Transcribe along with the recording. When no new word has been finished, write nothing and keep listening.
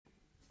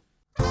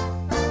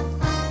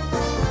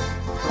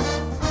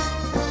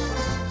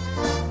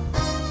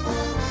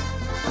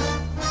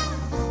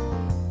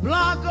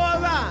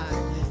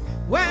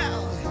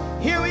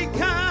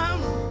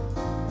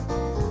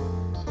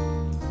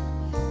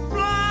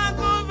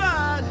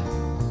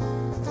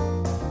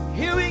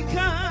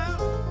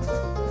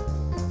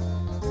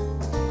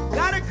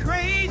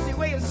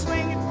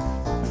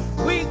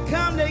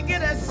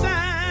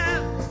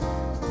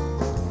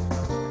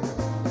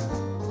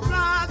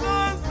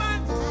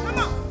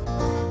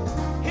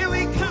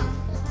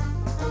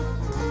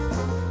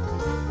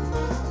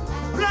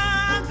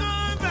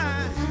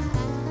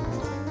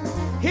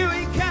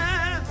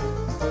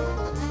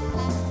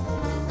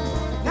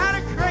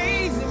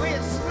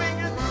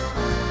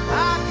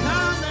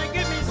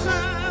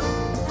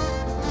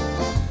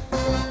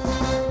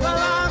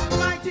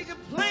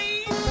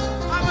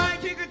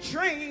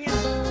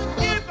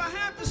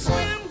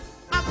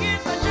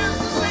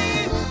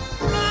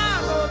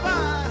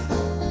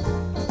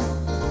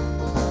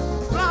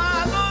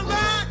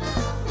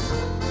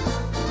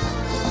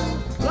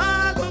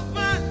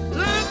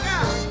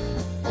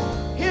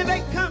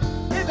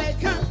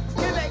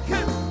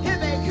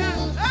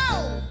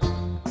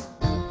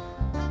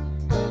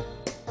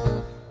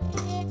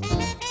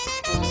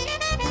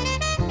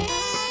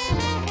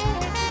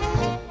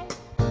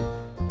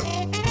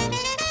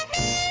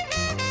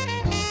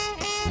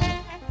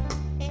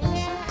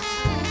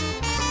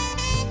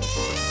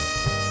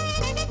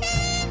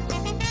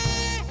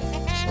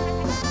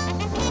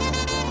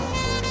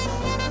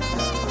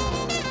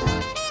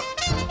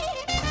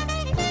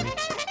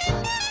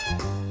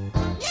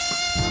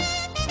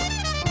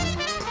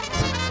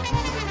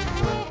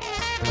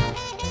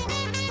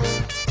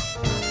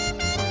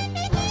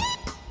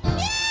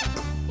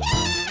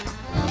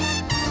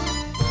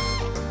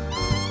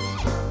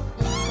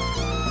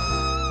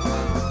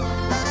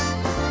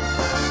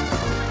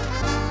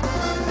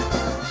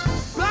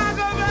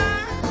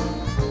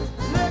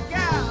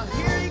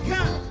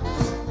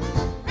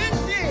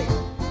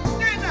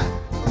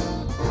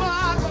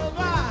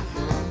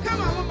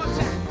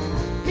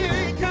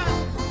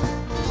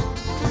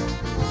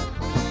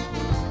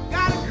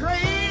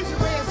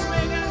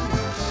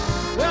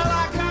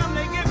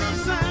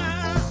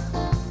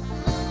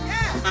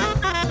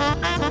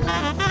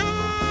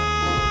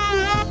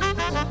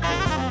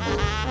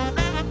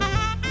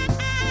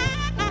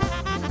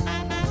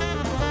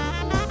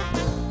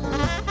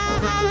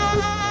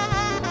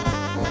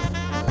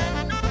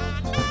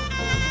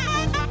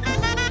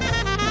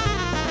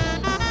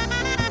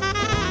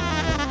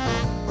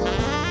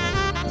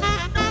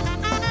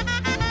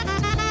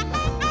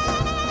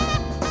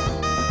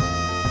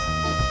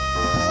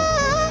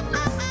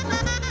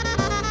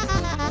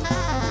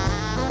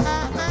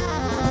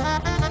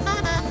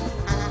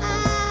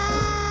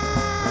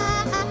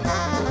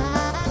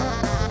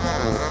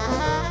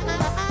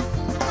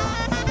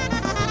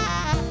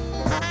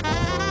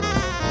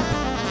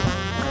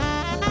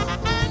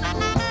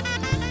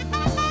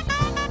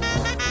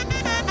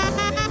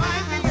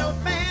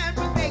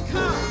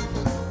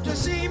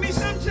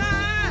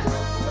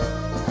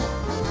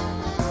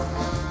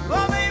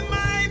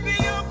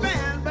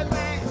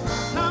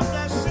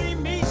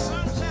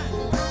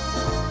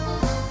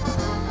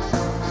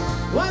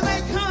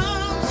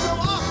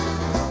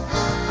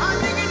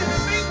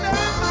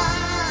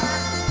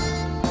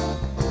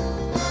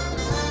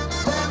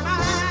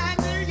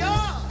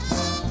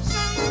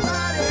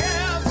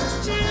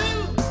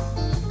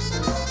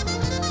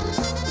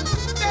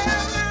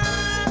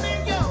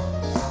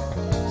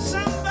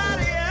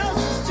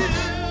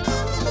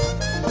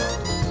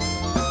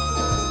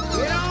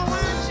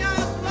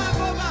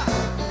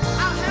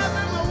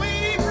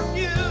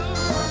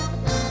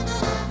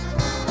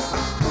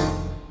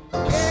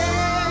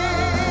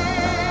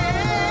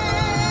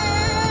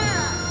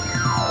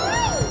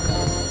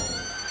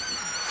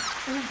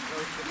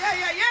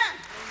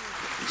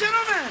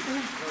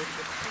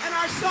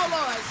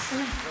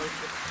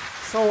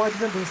So I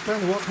didn't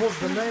understand what was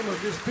the name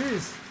of this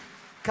piece.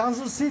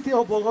 Kansas City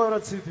or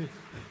Blagoev City?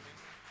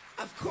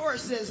 Of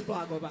course there's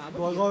Blagoev.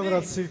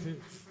 Blagoev City.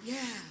 Yeah.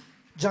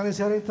 Janice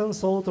Harrington,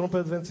 solo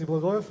trumpet, Ventzislav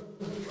Blagoev.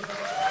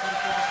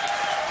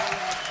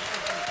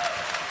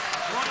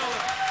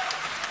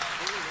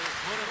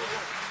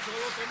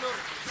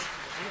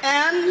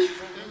 And?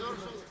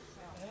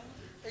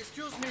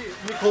 Excuse me,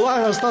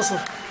 Николай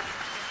Анастасов.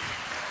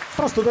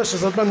 Просто беше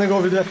зад мен, не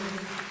го видях.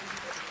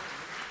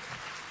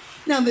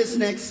 Now this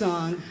next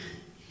song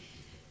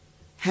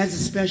has a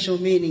special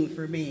meaning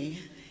for me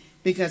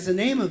because the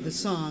name of the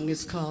song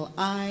is called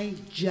I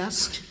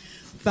Just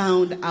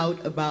Found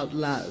Out About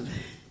Love.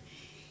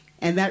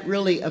 And that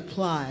really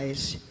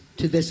applies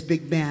to this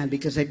big band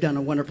because they've done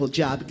a wonderful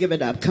job. Give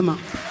it up. Come on.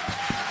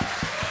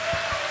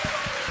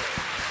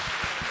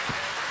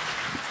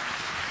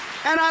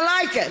 And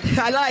I like it.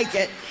 I like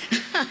it.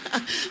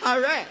 All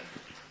right.